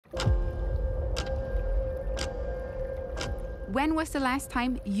When was the last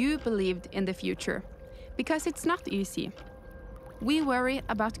time you believed in the future? Because it's not easy. We worry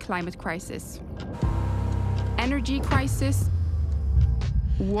about climate crisis, energy crisis,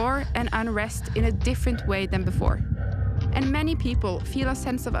 war and unrest in a different way than before. And many people feel a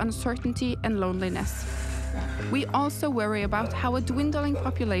sense of uncertainty and loneliness. We also worry about how a dwindling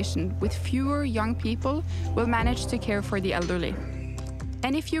population with fewer young people will manage to care for the elderly.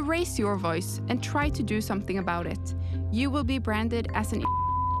 And if you raise your voice and try to do something about it, you will be branded as an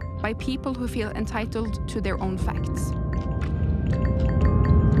by people who feel entitled to their own facts.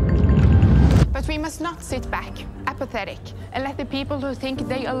 But we must not sit back, apathetic, and let the people who think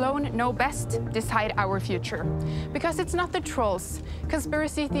they alone know best decide our future. Because it's not the trolls,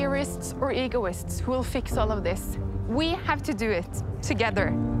 conspiracy theorists, or egoists who will fix all of this. We have to do it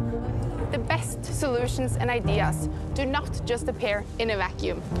together. The best solutions and ideas do not just appear in a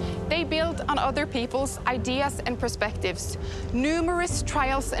vacuum. They build on other people's ideas and perspectives, numerous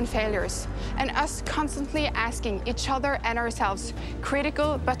trials and failures, and us constantly asking each other and ourselves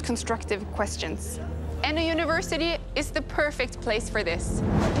critical but constructive questions. And a university is the perfect place for this.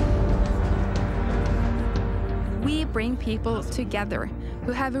 We bring people together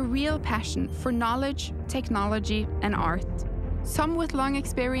who have a real passion for knowledge, technology, and art. Some with long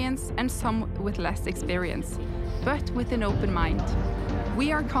experience and some with less experience, but with an open mind.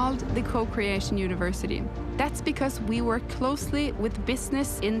 We are called the Co-Creation University. That's because we work closely with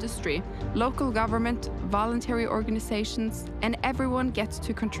business, industry, local government, voluntary organizations, and everyone gets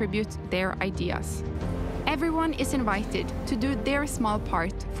to contribute their ideas. Everyone is invited to do their small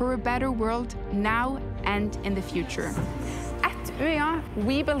part for a better world now and in the future. At UiA,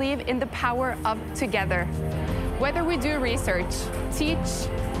 we believe in the power of together. Whether we do research, teach,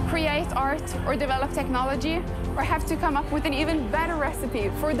 create art, or develop technology, or have to come up with an even better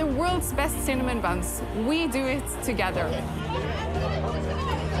recipe for the world's best cinnamon buns, we do it together.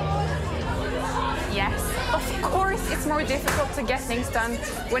 Yes, of course it's more difficult to get things done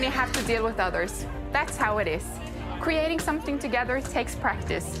when you have to deal with others. That's how it is. Creating something together takes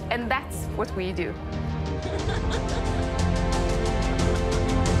practice, and that's what we do.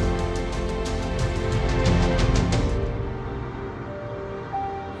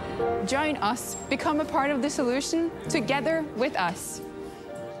 Join us, become a part of the solution together with us.